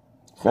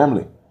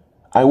 Family,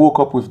 I woke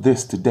up with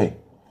this today,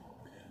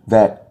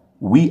 that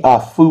we are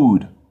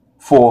food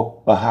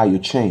for a higher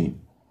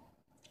chain.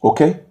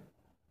 Okay?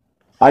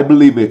 I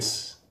believe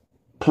it's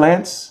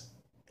plants,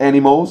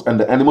 animals, and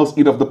the animals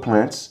eat of the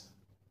plants,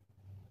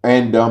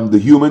 and the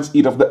humans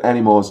eat of the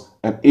animals,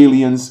 and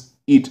aliens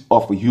eat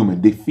of a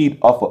human. They feed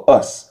off of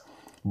us,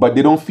 but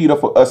they don't feed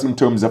off of us in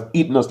terms of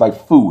eating us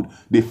like food.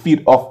 They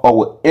feed off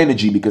our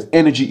energy because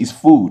energy is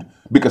food,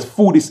 because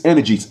food is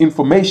energy. It's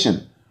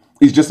information.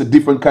 It's just a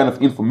different kind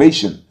of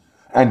information,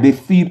 and they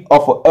feed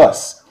off of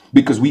us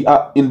because we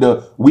are in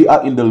the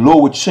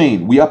lower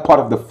chain. We are part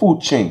of the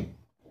food chain.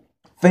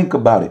 Think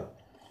about it.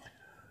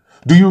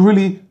 Do you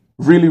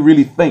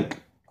really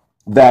think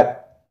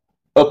that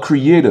a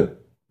creator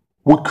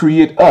would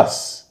create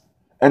us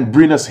and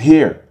bring us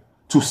here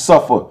to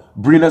suffer,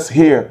 bring us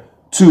here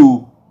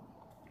to,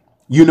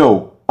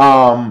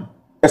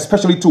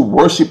 especially to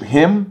worship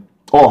him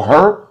or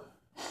her?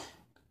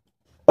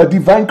 A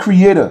divine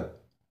creator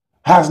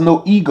has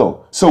no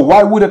ego. So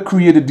why would a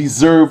creator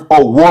deserve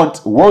or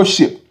want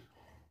worship?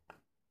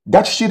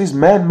 That shit is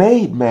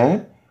man-made,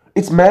 man.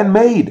 It's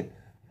man-made.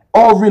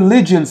 All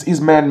religions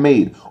is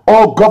man-made.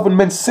 All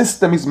government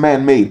system is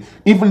man-made.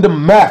 Even the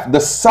math, the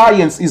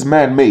science is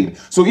man-made.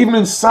 So even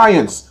in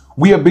science,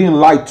 we are being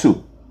lied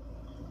to.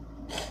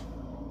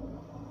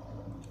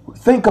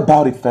 Think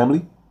about it,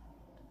 family.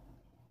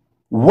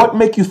 What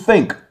make you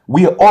think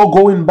we are all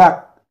going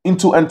back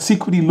into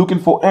antiquity looking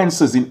for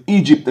answers in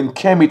Egypt and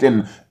Kemet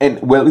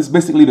and well, it's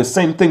basically the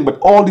same thing, but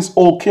all these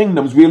old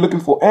kingdoms, we are looking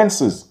for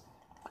answers.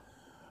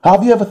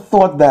 Have you ever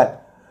thought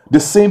that the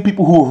same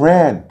people who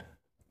ran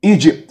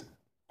Egypt,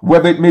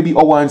 whether it may be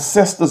our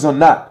ancestors or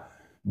not,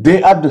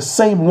 they are the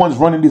same ones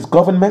running these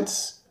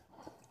governments,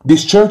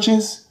 these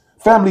churches?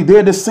 Family,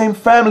 they're the same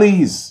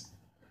families.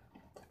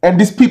 And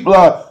these people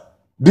are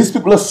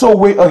so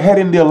way ahead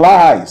in their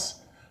lives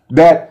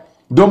that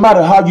no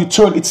matter how you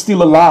turn, it's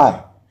still a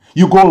lie.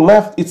 You go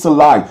left, it's a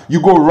lie.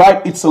 You go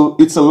right, it's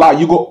a lie.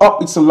 You go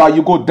up, it's a lie.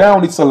 You go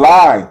down, it's a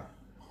lie.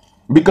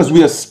 Because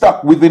we are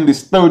stuck within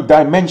this third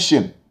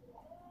dimension.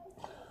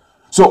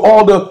 So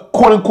all the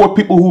quote-unquote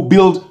people who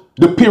build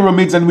the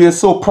pyramids and we are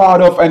so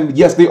proud of, and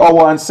yes, they are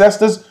our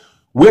ancestors,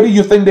 where do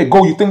you think they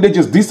go? You think they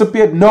just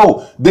disappeared?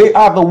 No, they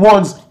are the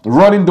ones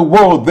running the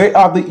world. They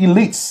are the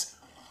elites.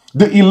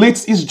 The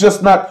elites is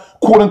just not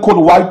quote-unquote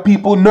white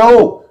people.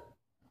 No.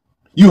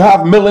 You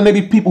have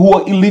melanated people who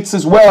are elites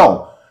as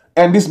well.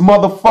 And these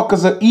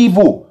motherfuckers are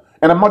evil.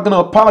 And I'm not going to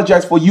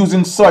apologize for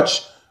using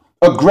such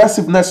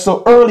aggressiveness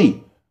so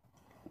early.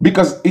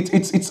 Because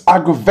it's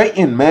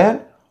aggravating,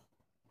 man.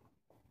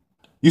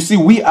 You see,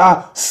 we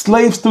are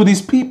slaves to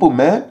these people,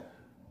 man.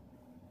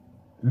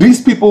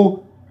 These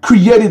people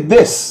created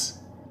this.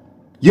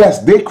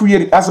 Yes, they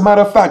created, as a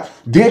matter of fact,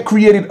 they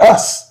created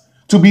us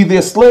to be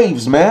their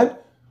slaves, man.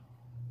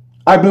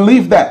 I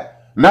believe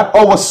that. Not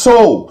our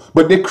soul,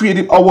 but they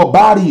created our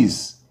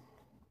bodies.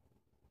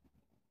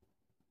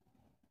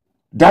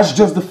 That's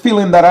just the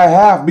feeling that I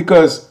have,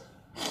 because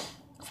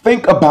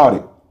think about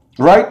it,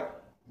 right?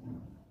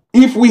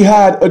 If we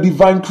had a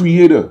divine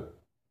creator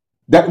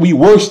that we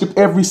worship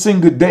every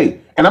single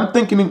day, and I'm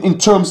thinking in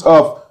terms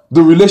of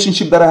the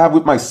relationship that I have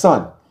with my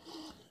son.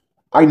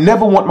 I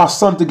never want my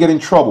son to get in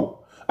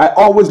trouble. I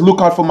always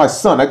look out for my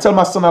son. I tell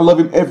my son I love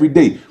him every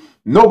day.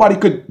 Nobody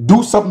could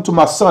do something to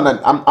my son,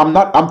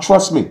 and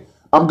trust me,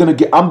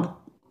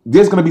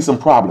 there's gonna be some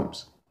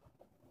problems.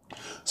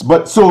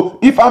 But so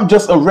if I'm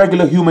just a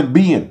regular human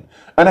being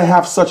and I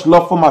have such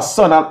love for my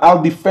son,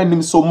 I'll defend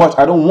him so much.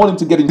 I don't want him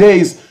to get in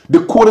days.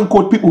 The quote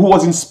unquote people who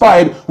was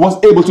inspired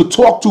was able to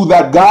talk to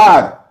that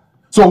God.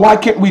 So why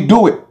can't we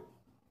do it?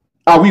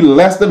 Are we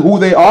less than who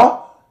they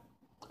are?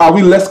 Are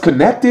we less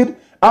connected?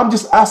 I'm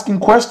just asking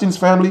questions,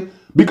 family,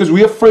 because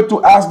we're afraid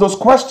to ask those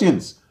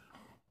questions.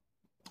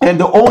 And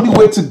the only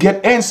way to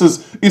get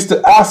answers is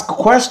to ask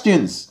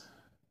questions.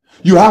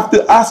 You have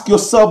to ask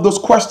yourself those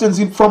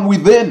questions from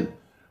within.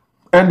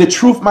 And the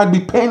truth might be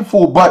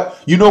painful, but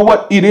you know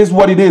what? It is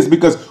what it is,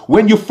 because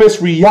when you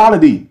face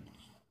reality,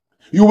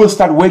 you will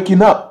start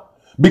waking up,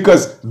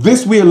 because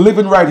this we're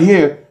living right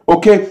here,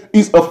 okay,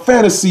 is a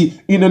fantasy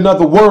in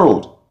another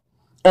world.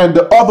 And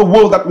the other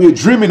world that we're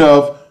dreaming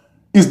of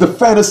is the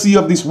fantasy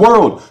of this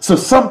world. So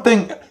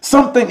something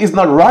is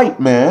not right,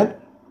 man.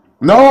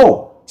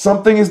 No,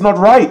 something is not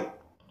right.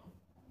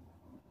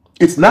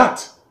 It's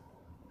not.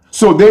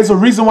 So there's a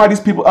reason why these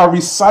people are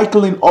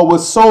recycling our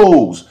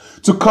souls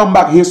to come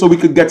back here so we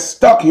could get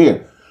stuck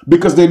here,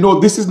 because they know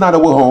this is not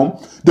our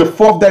home. The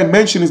fourth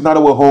dimension is not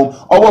our home.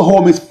 Our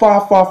home is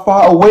far, far,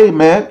 far away,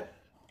 man.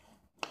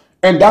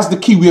 And that's the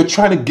key. We are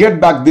trying to get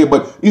back there,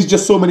 but it's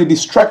just so many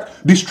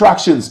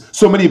distractions,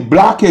 so many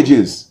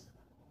blockages.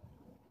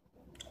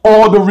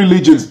 All the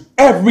religions,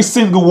 every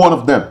single one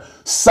of them.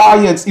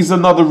 Science is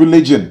another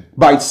religion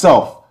by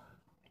itself.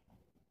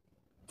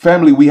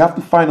 Family, we have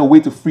to find a way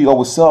to free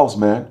ourselves,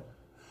 man.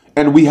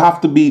 And we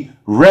have to be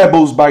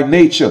rebels by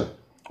nature.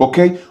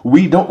 Okay,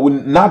 we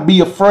don't not be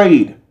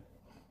afraid.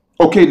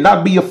 Okay,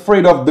 not be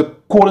afraid of the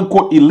quote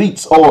unquote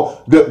elites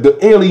or the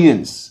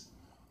aliens.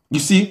 You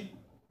see,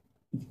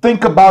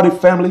 think about it,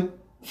 family.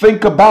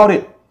 Think about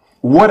it.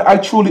 What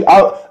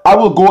I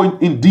will go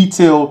in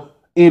detail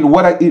in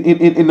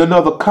in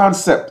another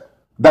concept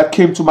that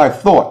came to my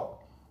thought.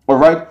 All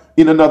right,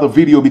 in another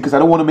video, because I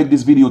don't want to make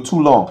this video too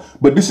long.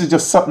 But this is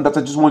just something that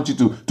I just want you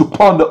to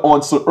ponder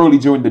on so early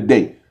during the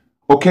day.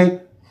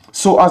 Okay,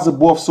 so as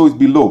above, so is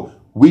below.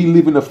 We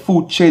live in a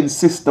food chain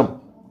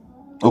system.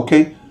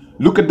 Okay?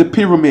 Look at the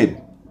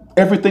pyramid.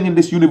 Everything in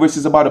this universe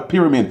is about a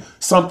pyramid.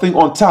 Something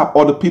on top,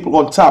 or the people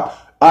on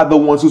top are the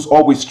ones who's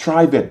always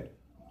striving.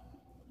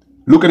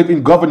 Look at it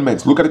in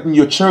governments. Look at it in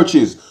your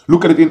churches.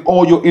 Look at it in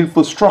all your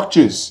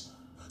infrastructures.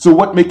 So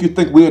what makes you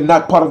think we're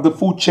not part of the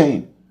food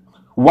chain?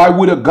 Why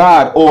would a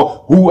God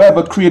or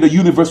whoever create a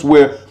universe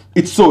where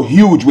it's so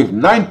huge with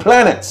 9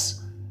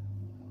 planets?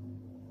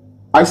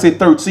 I say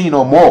 13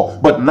 or more,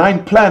 but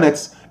 9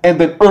 planets. And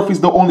then Earth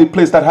is the only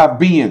place that have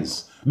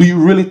beings. Do you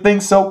really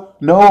think so?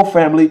 No,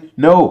 family,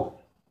 no.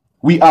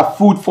 We are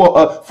food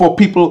for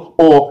people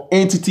or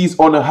entities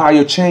on a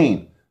higher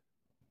chain.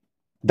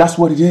 That's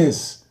what it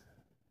is.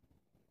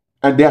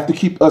 And they have to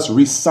keep us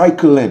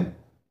recycling.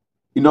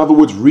 In other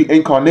words,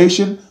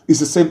 reincarnation is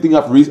the same thing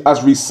as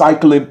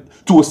recycling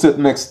to a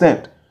certain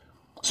extent.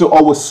 So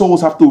our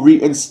souls have to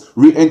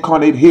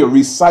reincarnate here,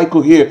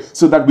 recycle here,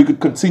 so that we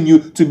could continue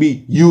to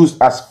be used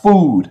as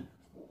food.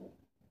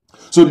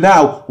 So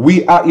now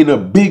we are in a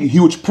big,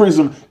 huge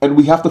prison, and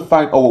we have to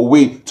find our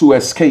way to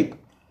escape.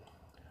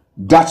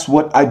 That's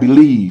what I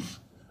believe.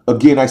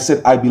 Again, I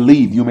said I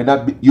believe. You may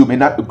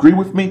not agree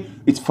with me.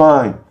 It's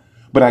fine.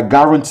 But I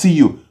guarantee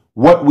you,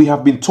 what we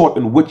have been taught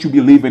and what you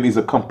believe in is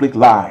a complete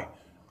lie.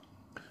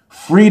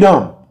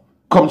 Freedom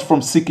comes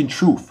from seeking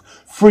truth.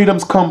 Freedom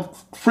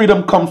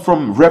comes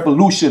from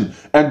revolution,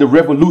 and the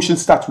revolution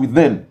starts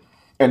within.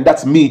 And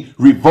that's me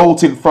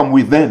revolting from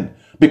within,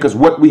 because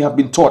what we have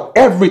been taught,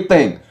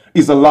 everything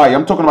is a lie.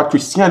 I'm talking about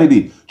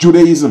Christianity,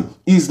 Judaism,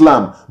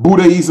 Islam,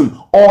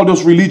 Buddhism, all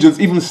those religions,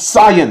 even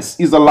science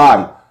is a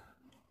lie.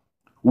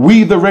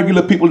 We, the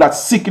regular people that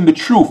seeking the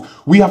truth,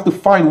 we have to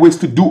find ways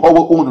to do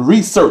our own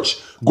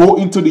research, go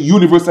into the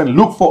universe and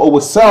look for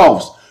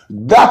ourselves.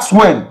 That's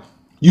when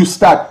you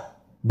start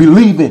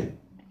believing.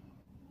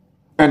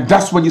 And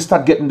that's when you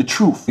start getting the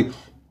truth.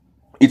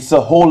 It's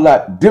a whole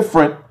lot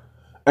different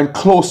and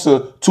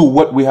closer to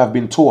what we have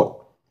been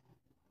taught.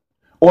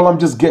 All I'm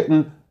just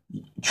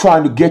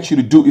trying to get you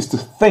to do is to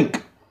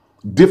think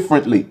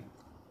differently.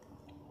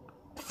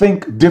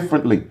 Think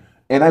differently.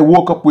 And I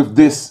woke up with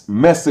this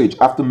message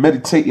after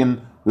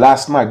meditating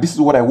last night. This is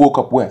what I woke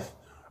up with.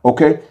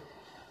 Okay?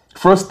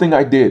 First thing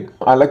I did,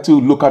 I like to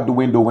look out the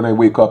window when I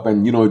wake up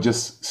and,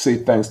 just say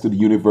thanks to the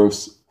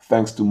universe,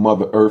 thanks to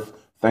Mother Earth,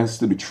 thanks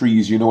to the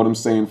trees, you know what I'm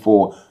saying,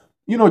 for,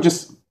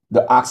 just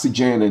the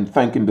oxygen, and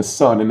thanking the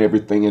sun and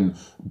everything, and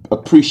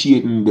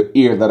appreciating the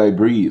air that I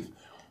breathe.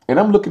 And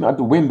I'm looking out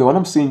the window and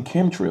I'm seeing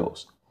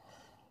chemtrails.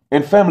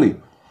 And family,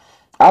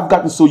 I've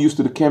gotten so used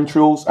to the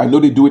chemtrails. I know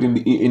they do it in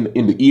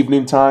the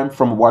evening time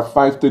from about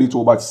 5:30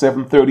 to about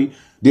 7:30.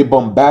 They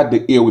bombard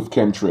the air with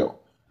chemtrail.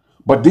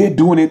 But they're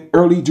doing it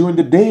early during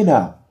the day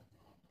now.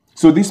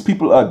 So these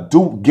people are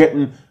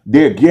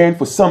they're gearing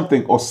for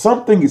something, or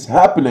something is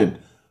happening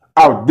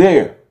out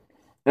there,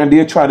 and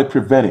they're trying to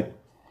prevent it.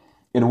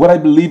 And what I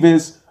believe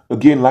is,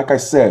 again, like I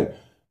said,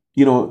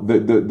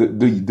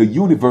 the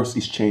universe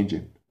is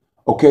changing.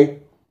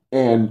 Okay?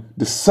 And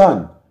the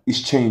sun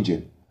is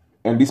changing.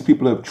 And these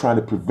people are trying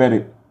to prevent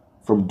it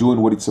from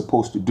doing what it's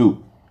supposed to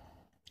do.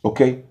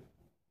 Okay?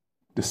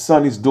 The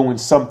sun is doing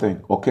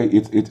something. Okay?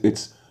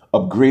 It's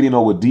upgrading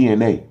our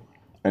DNA.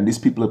 And these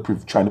people are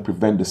trying to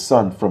prevent the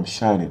sun from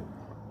shining.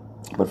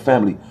 But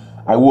family,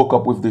 I woke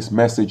up with this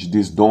message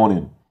this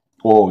dawning,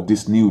 or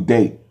this new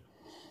day.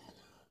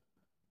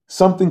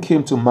 Something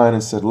came to mind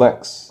and said,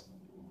 Lex,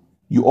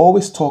 you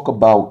always talk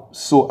about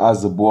so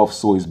as above,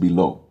 so is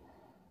below.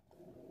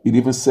 It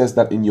even says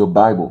that in your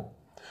Bible,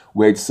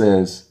 where it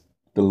says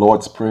the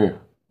Lord's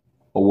Prayer,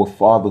 our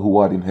Father who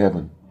art in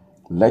heaven,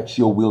 let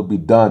your will be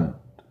done,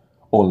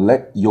 or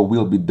let your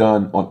will be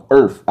done on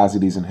earth as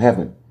it is in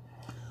heaven.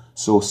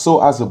 So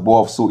as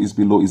above, so is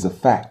below is a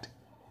fact.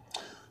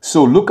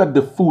 So look at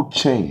the food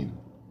chain.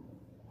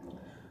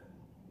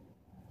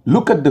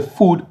 Look at the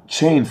food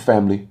chain,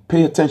 family.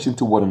 Pay attention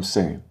to what I'm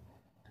saying.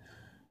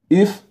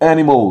 If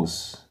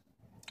animals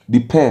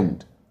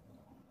depend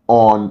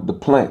on the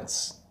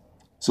plants,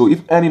 so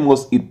if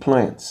animals eat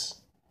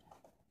plants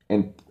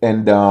and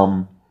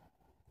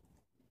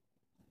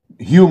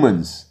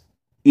humans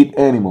eat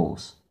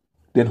animals,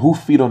 then who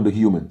feed on the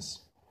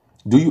humans?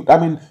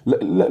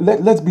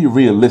 Let's be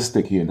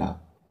realistic here now.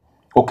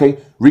 Okay,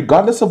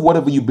 regardless of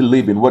whatever you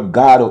believe in, what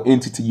God or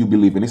entity you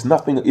believe in,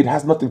 it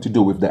has nothing to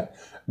do with that.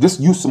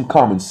 Just use some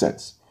common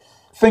sense.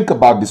 Think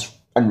about this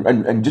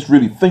and just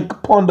really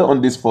ponder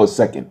on this for a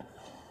second.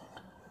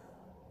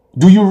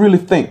 Do you really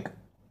think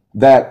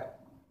that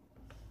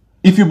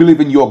if you believe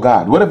in your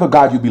God, whatever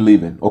God you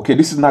believe in, okay,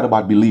 this is not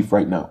about belief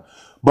right now,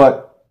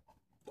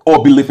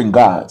 or belief in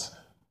gods,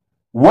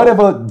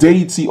 whatever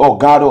deity or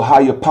God or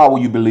higher power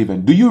you believe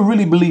in, do you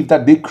really believe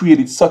that they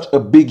created such a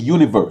big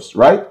universe,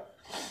 right?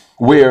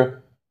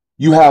 Where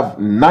you have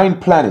 9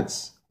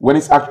 planets, when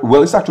it's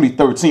actually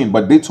 13,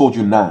 but they told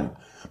you 9.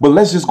 But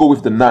let's just go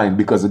with the 9,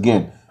 because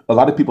again, a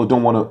lot of people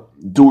don't want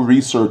to do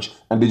research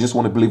and they just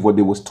want to believe what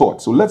they was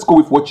taught. So let's go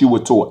with what you were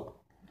taught.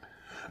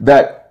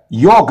 That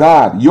your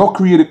God, your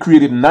creator,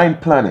 created 9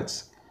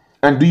 planets.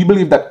 And do you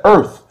believe that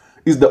Earth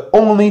is the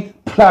only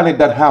planet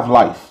that have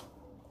life?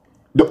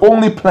 The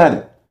only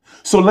planet.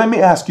 So let me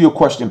ask you a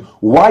question.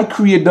 Why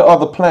create the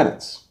other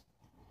planets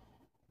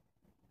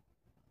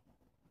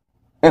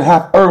and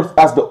have Earth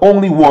as the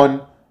only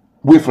one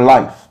with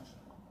life?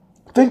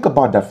 Think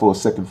about that for a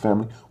second,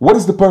 family. What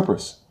is the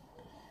purpose?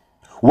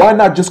 Why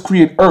not just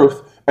create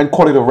Earth and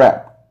call it a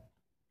wrap?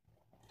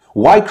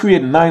 Why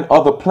create 9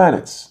 other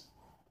planets?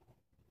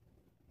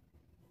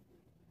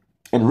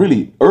 And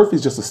really, Earth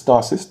is just a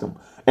star system,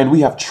 and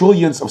we have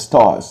trillions of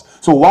stars.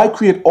 So why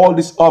create all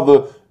this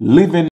other living